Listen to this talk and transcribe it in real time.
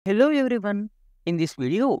Hello everyone. In this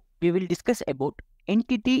video, we will discuss about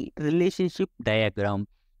entity relationship diagram.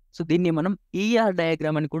 So దీన్ని మనం ER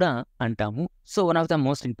diagram అని కూడా అంటాము. So one of the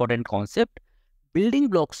most important concept, building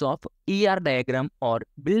blocks of ER diagram or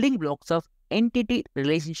building blocks of entity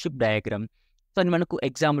relationship diagram. So అని మనకు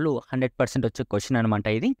ఎగ్జామ్లో 100% వచ్చే question అనమాట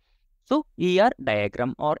ఇది. So ER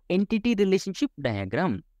diagram or entity relationship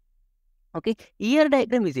diagram. Okay, ER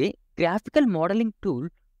diagram is a graphical modeling tool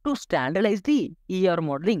to standardize the ER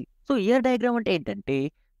modeling. So ER diagram అంటే ఏంటంటే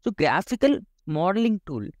graphical modelling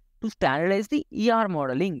tool to standardise the ER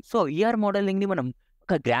modelling. So ER మోడలింగ్ని మనం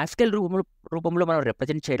ఒక graphical రూపంలో మనం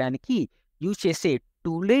represent చేయడానికి use చేసే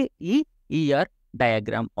టూలే ఈ ER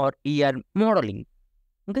diagram are ER modelling.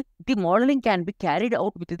 Okay, the modelling can be carried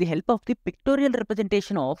out with the help of the pictorial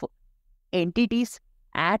representation of entities,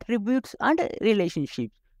 attributes and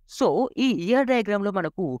relationships. So ఈ ER డయాగ్రామ్లో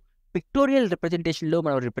మనకు pictorial రిప్రజెంటేషన్లో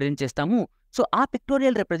మనం రిప్రజెంట్ చేస్తాము. So ఆ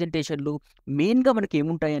pictorial రిప్రజెంటేషన్లు మెయిన్గా మనకి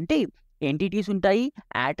ఏముంటాయి అంటే ఎంటిటీస్ ఉంటాయి,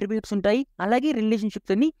 అట్రిబ్యూట్స్ ఉంటాయి, అలాగే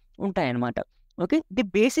రిలేషన్షిప్స్ అన్ని ఉంటాయి అన్నమాట. Okay, the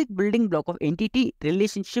basic building black of entity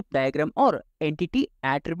relationship diagram are entity,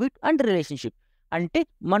 attribute and relationship. అంటే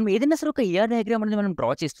మనం ఏదైనా సరే ఒక ER డయాగ్రామ్ అనేది మనం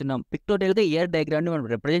డ్రా చేస్తున్నాం, పిక్టోరియల్గా ER డయాగ్రామ్ని మనం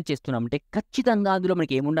రిప్రజెంట్ చేస్తున్నాం అంటే ఖచ్చితంగా అందులో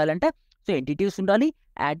మనకి ఏముండాలంటే సో ఎంటిటీస్ ఉండాలి,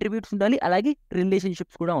 అట్రిబ్యూట్స్ ఉండాలి, అలాగే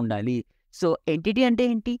రిలేషన్షిప్స్ కూడా ఉండాలి. సో ఎంటిటీ అంటే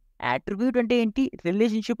ఏంటి, అట్రిబ్యూట్ అంటే ఏంటి,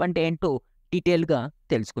 రిలేషన్షిప్ అంటే ఏంటో డీటెయిల్గా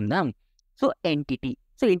తెలుసుకుందాం. సో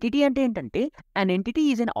ఎంటిటీ అంటే ఏంటంటే an entity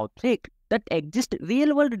is an object that exist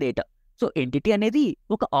real world data. So entity అనేది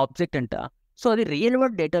ఒక ఆబ్జెక్ట్ అంట. సో అది రియల్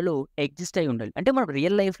వరల్డ్ డేటాలో ఎగ్జిస్ట్ అయి ఉండాలి, అంటే మనం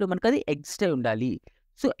రియల్ లైఫ్లో మనకు అది ఎగ్జిస్ట్ అయి ఉండాలి.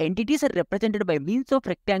 So entities are represented by means of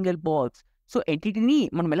rectangle box. So ఎంటిటీని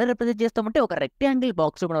మనం ఎలా రిప్రజెంట్ చేస్తామంటే ఒక రెక్టాంగిల్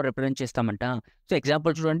బాక్స్లో మనం రిప్రజెంట్ చేస్తామంట. సో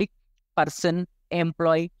ఎగ్జాంపుల్ చూడండి, పర్సన్,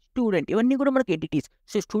 ఎంప్లాయ్, స్టూడెంట్, ఇవన్నీ కూడా మనకు ఎంటిటీస్.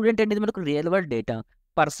 సో స్టూడెంట్ అనేది మనకు రియల్ వరల్డ్ డేటా,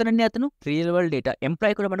 పర్సన్ అనే అతను రియల్ వరల్డ్ డేటా,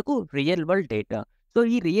 ఎంప్లాయ్ కూడా మనకు రియల్ వరల్డ్ డేటా. సో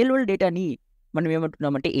ఈ రియల్ వరల్డ్ డేటాని మనం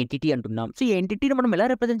ఏమంటున్నామంటే ఎంటిటీ అంటున్నాం. సో ఈ ఎంటిటీని మనం ఎలా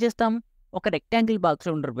రిప్రజెంట్ చేస్తాం, ఒక రెక్టాంగిల్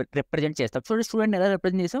బాక్స్లో రిప్రజెంట్ చేస్తాం. చూడండి, స్టూడెంట్ ఎలా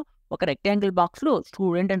రిప్రజెంట్ చేస్తాం, ఒక రెక్టాంగిల్ బాక్స్లో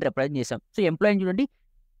స్టూడెంట్ అని రిప్రజెంట్ చేస్తాం. సో ఎంప్లాయ్ చూడండి,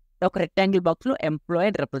 ఒక రెక్టాంగిల్ బాక్స్లో ఎంప్లాయ్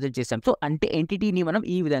అని రిప్రజెంట్ చేస్తాం. సో అంటే ఎంటిటీని మనం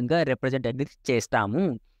ఈ విధంగా రిప్రజెంట్ అనేది చేస్తాము.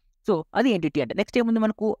 సో అది ఎంటిటీ అంటే. నెక్స్ట్ ఏముంది,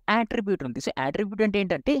 మనకు అట్రిబ్యూట్ ఉంది. సో అట్రిబ్యూట్ అంటే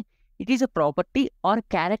ఏంటంటే it is a property or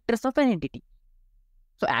characters of an entity.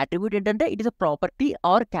 So attribute ఏంటంటే it is a property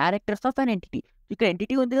or characters of an entity. ఇక్కడ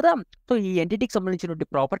ఎంటిటీ ఉంది కదా, సో ఈ ఎంటిటీకి సంబంధించినటువంటి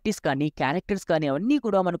ప్రాపర్టీస్ కానీ క్యారెక్టర్స్ కానీ అవన్నీ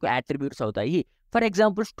కూడా మనకు అట్రిబ్యూట్స్ అవుతాయి. ఫర్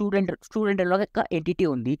ఎగ్జాంపుల్ స్టూడెంట్ ఒక ఎంటిటీ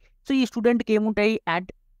ఉంది. సో ఈ స్టూడెంట్కి ఏముంటాయి,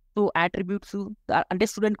 సో అట్రిబ్యూట్స్ అంటే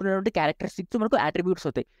స్టూడెంట్కి ఉన్నటువంటి క్యారెక్టరిస్టిక్స్ మనకు అట్రిబ్యూట్స్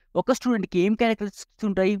అవుతాయి. ఒక స్టూడెంట్కి ఏం క్యారెక్టరిస్టిక్స్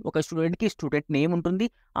ఉంటాయి, ఒక స్టూడెంట్కి స్టూడెంట్ నేమ్ ఉంటుంది,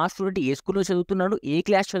 ఆ స్టూడెంట్ ఏ స్కూల్లో చదువుతున్నాడు, ఏ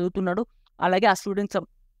క్లాస్ చదువుతున్నాడు, అలాగే ఆ స్టూడెంట్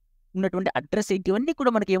ఉన్నటువంటి అడ్రస్ ఏంటి, ఇవన్నీ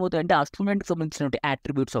కూడా మనకి ఏమవుతాయి అంటే ఆ స్టూడెంట్కి సంబంధించినటువంటి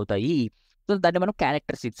అట్రిబ్యూట్స్ అవుతాయి. సో దాన్ని మనం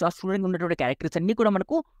క్యారెక్టరిస్టిక్స్, ఆ స్టూడెంట్ ఉన్నటువంటి క్యారెక్టర్స్ అన్నీ కూడా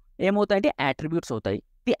మనకు ఏమవుతాయంటే అట్రిబ్యూట్స్ అవుతాయి.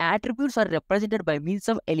 The attributes are represented by means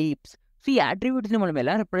of ellipse. So ఈ అట్రిబ్యూట్స్ని మనం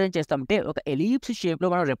ఎలా రిప్రజెంట్ చేస్తామంటే ఒక ఎలిప్స్ షేప్లో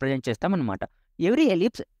మనం రిప్రజెంట్ చేస్తాం అనమాట. Every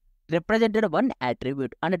ellipse represented one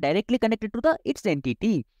attribute and directly connected to the its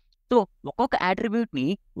entity. So ఒక్కొక్క అట్రిబ్యూట్ని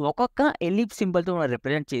ఒక్కొక్క ఎలిప్స్ సింబల్తో మనం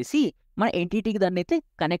రిప్రజెంట్ చేసి మన ఎంటిటీకి దాన్ని అయితే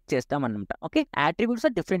కనెక్ట్ చేస్తాం అనమాట. Okay, attributes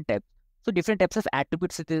are different types. So different types of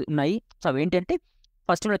attributes అయితే ఉన్నాయి. సో అవి ఏంటంటే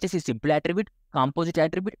ఫస్ట్ వచ్చేసి simple attribute, composite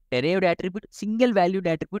attribute, derived attribute, single valued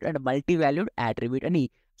attribute and multi valued attribute అని.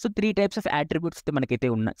 సో 3 types ఆఫ్ అట్రిబ్యూట్స్ అయితే మనకైతే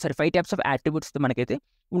ఉన్నాయి. 5 types ఆఫ్ అట్రిబ్యూట్స్ అయితే మనకైతే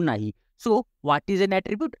ఉన్నాయి. So what is an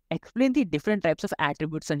attribute, explain the different types of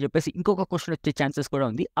attributes అని చెప్పేసి ఇంకొక క్వశ్చన్ వచ్చే ఛాన్సెస్ కూడా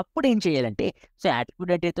ఉంది. అప్పుడు ఏం చేయాలంటే సో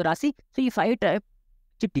అట్రిబ్యూట్ అంటే రాసి సో ఈ 5 types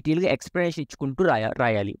డీటెయిల్గా ఎక్స్ప్లెనేషన్ ఇచ్చుకుంటూ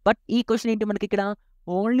రాయాలి. బట్ ఈ క్వశ్చన్ ఏంటి, మనకి ఇక్కడ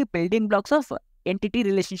only building blocks of entity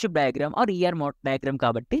relationship diagram are ER diagram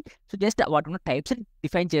కాబట్టి సో జస్ట్ వాటి ఉన్న టైప్స్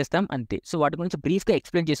డిఫైన్ చేస్తాం అంతే. సో వాటి గురించి బ్రీఫ్గా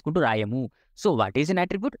ఎక్స్ప్లెయిన్ చేసుకుంటూ రాయము. So what is an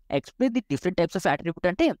attribute, explain the different types of attribute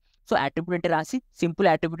అంటే సో అట్రిబ్యూట్ అంటే రాసి సింపుల్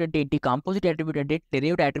అట్రిబ్యూట్ అంటే ఏంటి, కాంపోజిట్ అట్రిబ్యూట్ అంటే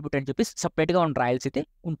డెరైవ్డ్ అట్రిబ్యూట్ అని చెప్పి సపరేట్గా మనం రాయాల్సి అయితే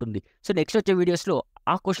ఉంటుంది. సో నెక్స్ట్ వచ్చే వీడియోస్లో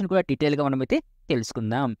ఆ క్వశ్చన్ కూడా డీటెయిల్గా మనం అయితే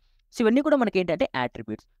తెలుసుకుందాం. సో ఇవన్నీ కూడా మనకి ఏంటంటే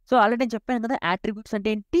అట్రిబ్యూట్స్. సో ఆల్రెడీ నేను చెప్పాను కదా, అట్రిబ్యూట్స్ అంటే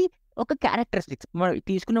ఏంటి, ఒక క్యారెక్టరిస్టిక్స్, మనం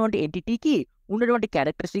తీసుకున్నటువంటి ఎంటిటీకి ఉన్నటువంటి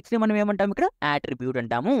క్యారెక్టరిస్టిక్స్ని మనం ఏమంటాం, ఇక్కడ అట్రిబ్యూట్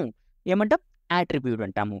అంటాము. ఏమంటాం, అట్రిబ్యూట్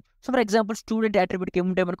అంటాము. సో ఫర్ ఎగ్జాంపుల్ స్టూడెంట్ అట్రిబ్యూట్కి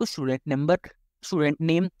ఏముంటాయి మనకు, student number, student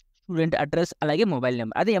name, student address, అలాగే మొబైల్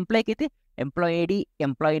నెంబర్. అదే ఎంప్లాయ్కి అయితే employee ID,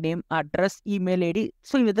 employee name, address, email ID.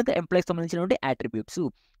 So ఈ విధంగా ఎంప్లాయ్కి సంబంధించినటువంటి అట్రిబ్యూట్స్.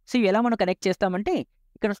 సో ఇవి ఎలా మనం కనెక్ట్ చేస్తామంటే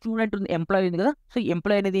ఇక్కడ స్టూడెంట్ ఉంది, ఎంప్లాయ్ ఉంది కదా, సో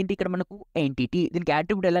ఎంప్లాయ్ అనేది ఏంటి, ఇక్కడ మనకు ఎంటిటీ, దీనికి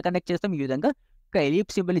అట్రిబ్యూట్ ఎలా కనెక్ట్ చేస్తాం, ఈ విధంగా ఒక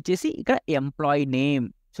ఎలిప్స్ సింబల్ ఇచ్చేసి ఇక్కడ ఎంప్లాయ్ నేమ్.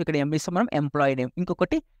 సో ఇక్కడ ఏం ఇస్తాం మనం, ఎంప్లాయ్ నేమ్,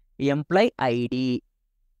 ఇంకొకటి ఎంప్లాయ్ ఐడి.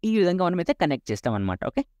 ఈ విధంగా మనం అయితే కనెక్ట్ చేస్తాం అనమాట.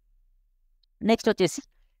 ఓకే, నెక్స్ట్ వచ్చేసి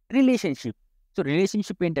రిలేషన్షిప్. సో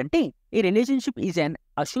రిలేషన్షిప్ ఏంటంటే ఈ relationship is an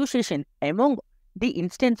association among the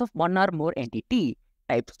instance of one or more entity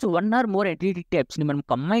types. So one or more entity టైప్స్ని మనం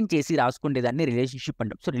కంబైన్ చేసి రాసుకునే దాన్ని రిలేషన్షిప్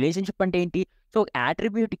అంటాం. సో రిలేషన్షిప్ అంటే ఏంటి? సో ఒక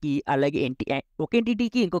యాట్రిబ్యూట్కి అలాగే ఒక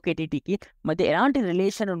ఎంటిటీకి ఇంకొక ఎంటిటీకి మధ్య ఎలాంటి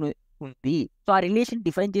రిలేషన్ ఉంది, సో ఆ రిలేషన్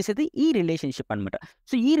డిఫైన్ చేసేది ఈ రిలేషన్షిప్ అనమాట.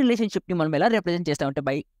 సో ఈ రిలేషన్షిప్ని మనం ఎలా రిప్రజెంట్ చేస్తామంటే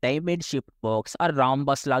by diamond shaped box are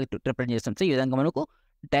rhombus లాగా రిప్రజెంట్ చేస్తాం. సో ఈ విధంగా మనకు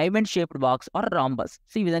diamond shaped box are rhombus,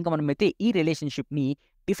 so ఈ విధంగా మనం అయితే ఈ రిలేషన్షిప్ని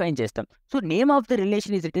డిఫైన్ చేస్తాం. So name of the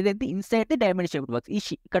relation is written inside the diamond shaped box.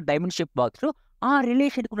 ఇక్కడ డైమండ్ షేప్ బాక్స్లో ఆ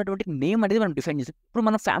రిలేషన్కి ఉన్నటువంటి నేమ్ అనేది మనం డిఫైన్ చేస్తాం. ఇప్పుడు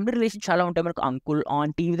మన ఫ్యామిలీ రిలేషన్ చాలా ఉంటాయి, మనకు అంకుల్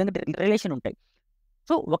ఆంటీ ఈ విధంగా రిలేషన్ ఉంటాయి.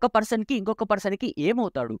 సో ఒక పర్సన్కి ఇంకొక పర్సన్కి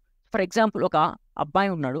ఏమవుతాడు? ఫర్ ఎగ్జాంపుల్ ఒక అబ్బాయి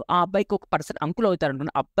ఉన్నాడు, ఆ అబ్బాయికి ఒక పర్సన్ అంకుల్ అవుతారు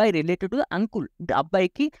అనుకున్న, అబ్బాయి రిలేటెడ్ టు అంకుల్, అంటే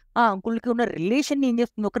అబ్బాయికి ఆ అంకుల్కి ఉన్న రిలేషన్ ఏం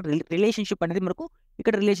చేస్తుంది? ఒక రిలేషన్షిప్ అనేది మనకు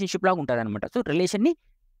ఇక్కడ రిలేషన్షిప్ లాగా ఉంటుంది అనమాట. సో రిలేషన్ని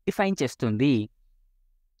డిఫైన్ చేస్తుంది.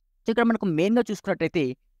 సో ఇక్కడ మనకు మెయిన్గా చూసుకున్నట్టయితే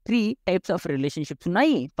 3 టైప్స్ ఆఫ్ రిలేషన్షిప్స్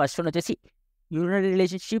ఉన్నాయి. ఫస్ట్ వన్ వచ్చేసి యూనరీ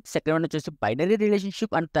రిలేషన్షిప్, సెకండ్ వన్ వచ్చేసి binary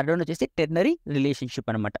relationship and third one వచ్చేసి టెర్నరీ రిలేషన్షిప్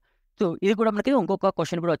అనమాట. సో ఇది కూడా మనకి ఇంకొక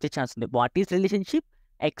క్వశ్చన్ కూడా వచ్చే ఛాన్స్ ఉంది. What is relationship?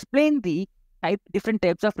 Explain the different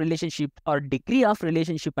types of relationship are degree of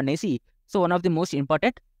relationship అనేసి so one of the most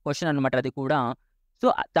important question అనమాట అది కూడా. సో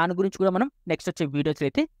దాని గురించి కూడా మనం నెక్స్ట్ వచ్చే వీడియోస్లో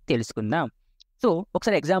అయితే తెలుసుకుందాం. సో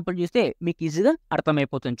ఒకసారి ఎగ్జాంపుల్ చూస్తే మీకు ఈజీగా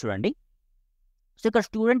అర్థమైపోతుంది చూడండి. సో ఇక్కడ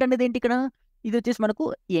స్టూడెంట్ అనేది ఏంటి? ఇక్కడ ఇది వచ్చేసి మనకు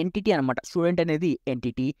ఎంటిటీ అనమాట. స్టూడెంట్ అనేది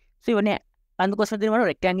ఎంటిటీ. సో ఇవన్నీ అందుకోసం మనం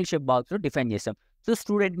రెక్టాంగిల్ షేప్ బాక్స్లో డిఫైన్ చేస్తాం. సో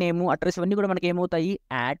స్టూడెంట్ నేమ్, అడ్రస్ ఇవన్నీ కూడా మనకి ఏమవుతాయి?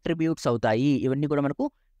 యాట్రిబ్యూట్స్ అవుతాయి. ఇవన్నీ కూడా మనకు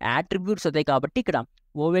యాట్రిబ్యూట్స్ అవుతాయి కాబట్టి ఇక్కడ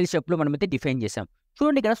ఓవెల్ షేప్లో మనమైతే డిఫైన్ చేసాం.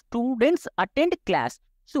 చూడండి ఇక్కడ స్టూడెంట్స్ అటెండ్ క్లాస్.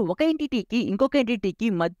 సో ఒక ఎంటిటీకి ఇంకొక ఎంటిటీకి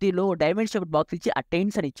మధ్యలో డైమండ్ షేప్ బాక్స్ ఇచ్చి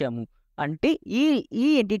అటెండ్స్ అని ఇచ్చాము. అంటే ఈ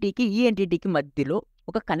ఎంటిటీకి మధ్యలో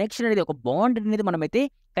ఒక కనెక్షన్ అనేది, ఒక బాండ్ అనేది మనమైతే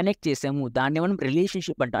కనెక్ట్ చేసాము. దాన్ని మనం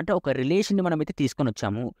రిలేషన్షిప్ అంటాం. అంటే ఒక రిలేషన్ని మనమైతే తీసుకొని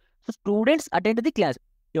వచ్చాము. So students attend the class.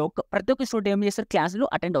 ప్రతి ఒక్క స్టూడెంట్ ఏం చేస్తారు? క్లాస్లో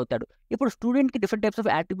అటెండ్ అవుతాడు. ఇప్పుడు స్టూడెంట్కి డిఫరెంట్ టైప్స్ ఆఫ్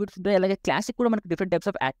యాట్రిబ్యూట్స్ ఉంటాయి, అలాగే క్లాస్కి కూడా మనకు డిఫరెంట్ టైప్స్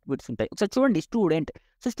ఆఫ్ యాట్రిబ్యూట్స్ ఉంటాయి. ఒకసారి చూడండి స్టూడెంట్.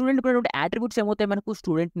 సో స్టూడెంట్ కూడా యాట్రిబ్యూట్స్ ఏమవుతాయి మనకు?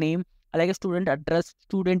 స్టూడెంట్ నేమ్, అలాగే student address,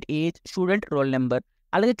 student age, student roll number.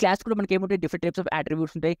 అలాగే క్లాస్ కూడా మనకి ఏముంటాయి? డిఫరెంట్ టైప్స్ ఆఫ్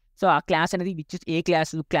యాట్రిబ్యూట్స్ ఉంటాయి. సో ఆ క్లాస్ అనేది విచ్ ఏ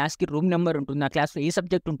క్లాస్కి రూమ్ నెంబర్ ఉంటుంది, ఆ క్లాస్లో ఏ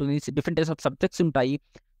సబ్జెక్ట్ ఉంటుంది, డిఫరెంట్ టైప్స్ ఆఫ్ సబ్జెక్ట్స్ ఉంటాయి.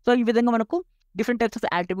 సో ఈ విధంగా మనకు డిఫరెంట్ టైప్స్ ఆఫ్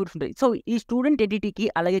యాట్రిబ్యూట్స్ ఉంటాయి. సో ఈ స్టూడెంట్ ఎంటిటీకి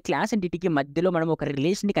అలాగే క్లాస్ ఎంటిటీకి మధ్యలో మనం ఒక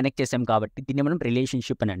రిలేషన్ని కనెక్ట్ చేసాం కాబట్టి దీన్ని మనం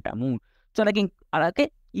రిలేషన్షిప్ అని అంటాము. సో అలాగే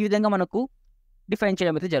ఈ విధంగా మనకు డిఫైన్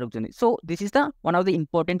చేయడం అయితే జరుగుతుంది. So this is the one of the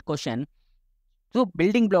important question. So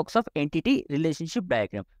building blocks of entity relationship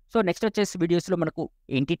diagram. So next వచ్చేసి వీడియోస్లో మనకు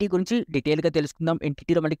ఎంటిటీ గురించి డీటెయిల్గా తెలుసుకుందాం.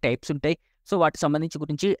 ఎంటిటీలో మనకి టైప్స్ ఉంటాయి. సో వాటికి సంబంధించి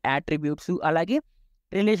గురించి యాట్రిబ్యూట్స్ అలాగే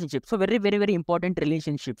relationship. So very very very important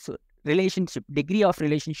relationship degree of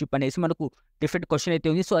relationship అనేసి మనకు డిఫరెంట్ క్వశ్చన్ అయితే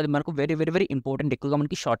ఉంది. సో అది మనకు వెరీ వెరీ వెరీ ఇంపార్టెంట్. ఎక్కువగా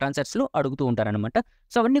మనకి షార్ట్ ఆన్సర్స్లో అడుగుతూ ఉంటారనమాట.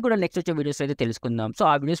 సో అవన్నీ కూడా నెక్స్ట్ వచ్చే వీడియోస్ అయితే తెలుసుకుందాం. సో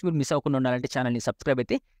ఆ వీడియోస్ మీరు మిస్ అవ్వకుండా ఉండాలంటే ఛానల్ని సబ్స్క్రైబ్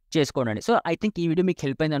అయితే చేసుకోండి. సో ఐ థింక్ ఈ వీడియో మీకు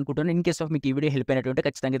హెల్ప్ అయింది అనుకుంటున్నాను. ఇన్ కేస్ ఆఫ్ మీకు ఈ వీడియో హెల్ప్ అయినట్టు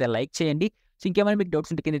ఖచ్చితంగా అయితే లైక్ చేయండి. సో ఇంకేమైనా మీకు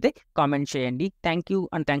డౌట్స్ ఉంటే కింద అయితే కామెంట్ చేయండి. Thank you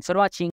and thanks for watching.